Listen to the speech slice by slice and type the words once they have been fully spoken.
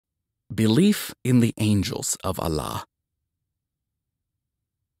Belief in the angels of Allah.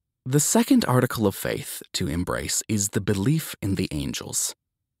 The second article of faith to embrace is the belief in the angels.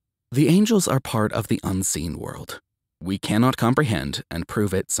 The angels are part of the unseen world. We cannot comprehend and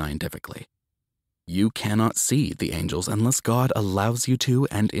prove it scientifically. You cannot see the angels unless God allows you to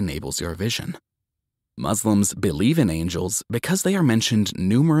and enables your vision. Muslims believe in angels because they are mentioned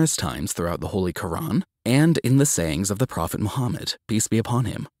numerous times throughout the Holy Quran and in the sayings of the Prophet Muhammad, peace be upon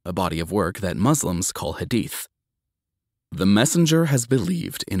him, a body of work that Muslims call hadith. The messenger has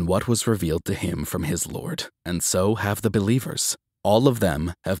believed in what was revealed to him from his Lord, and so have the believers. All of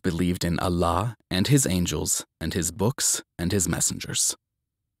them have believed in Allah and his angels and his books and his messengers.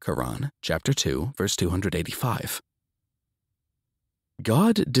 Quran, chapter 2, verse 285.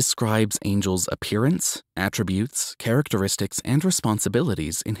 God describes angels' appearance, attributes, characteristics, and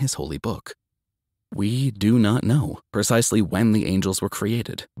responsibilities in his holy book. We do not know precisely when the angels were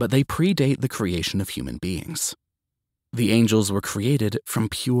created, but they predate the creation of human beings. The angels were created from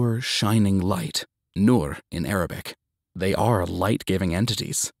pure, shining light, nur in Arabic. They are light-giving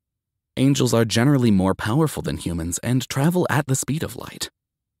entities. Angels are generally more powerful than humans and travel at the speed of light.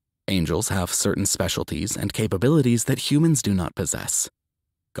 Angels have certain specialties and capabilities that humans do not possess.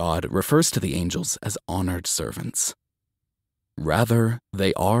 God refers to the angels as honored servants. Rather,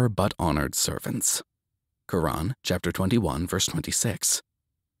 they are but honored servants. Quran, chapter 21, verse 26.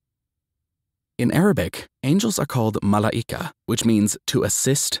 In Arabic, angels are called malaika, which means to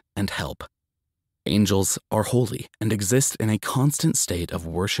assist and help. Angels are holy and exist in a constant state of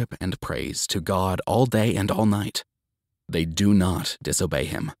worship and praise to God all day and all night. They do not disobey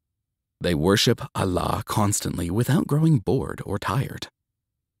him. They worship Allah constantly without growing bored or tired.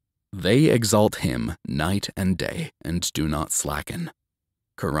 They exalt him night and day and do not slacken.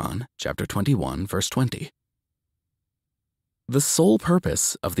 Quran, chapter 21, verse 20. The sole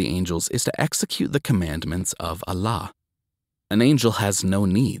purpose of the angels is to execute the commandments of Allah. An angel has no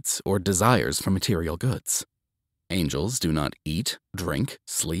needs or desires for material goods. Angels do not eat, drink,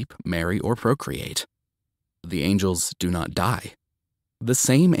 sleep, marry, or procreate. The angels do not die. The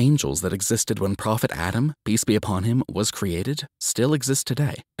same angels that existed when Prophet Adam, peace be upon him, was created still exist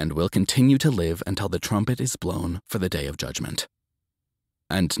today and will continue to live until the trumpet is blown for the day of judgment.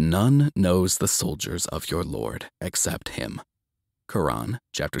 And none knows the soldiers of your Lord except him. Quran,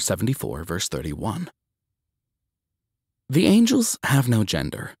 chapter 74, verse 31. The angels have no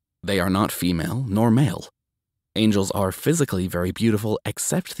gender. They are not female nor male. Angels are physically very beautiful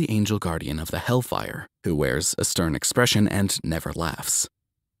except the angel guardian of the hellfire, who wears a stern expression and never laughs.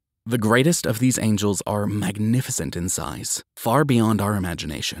 The greatest of these angels are magnificent in size, far beyond our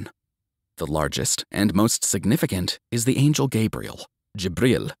imagination. The largest and most significant is the angel Gabriel,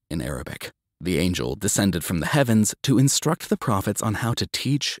 Jibril in Arabic. The angel descended from the heavens to instruct the prophets on how to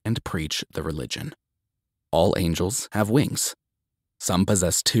teach and preach the religion. All angels have wings. Some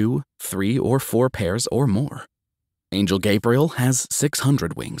possess 2, 3, or 4 pairs or more. Angel Gabriel has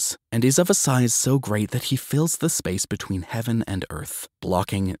 600 wings and is of a size so great that he fills the space between heaven and earth,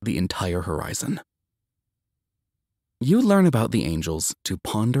 blocking the entire horizon. You learn about the angels to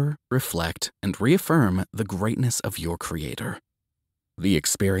ponder, reflect, and reaffirm the greatness of your Creator. The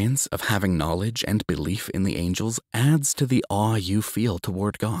experience of having knowledge and belief in the angels adds to the awe you feel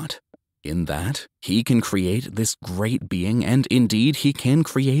toward God, in that he can create this great being, and indeed he can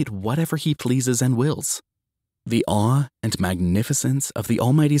create whatever he pleases and wills. The awe and magnificence of the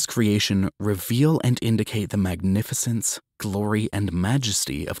Almighty's creation reveal and indicate the magnificence, glory, and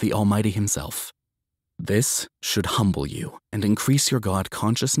majesty of the Almighty himself. This should humble you and increase your God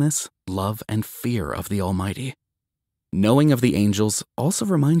consciousness, love, and fear of the Almighty. Knowing of the angels also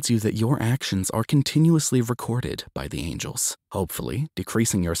reminds you that your actions are continuously recorded by the angels, hopefully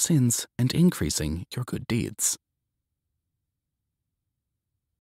decreasing your sins and increasing your good deeds.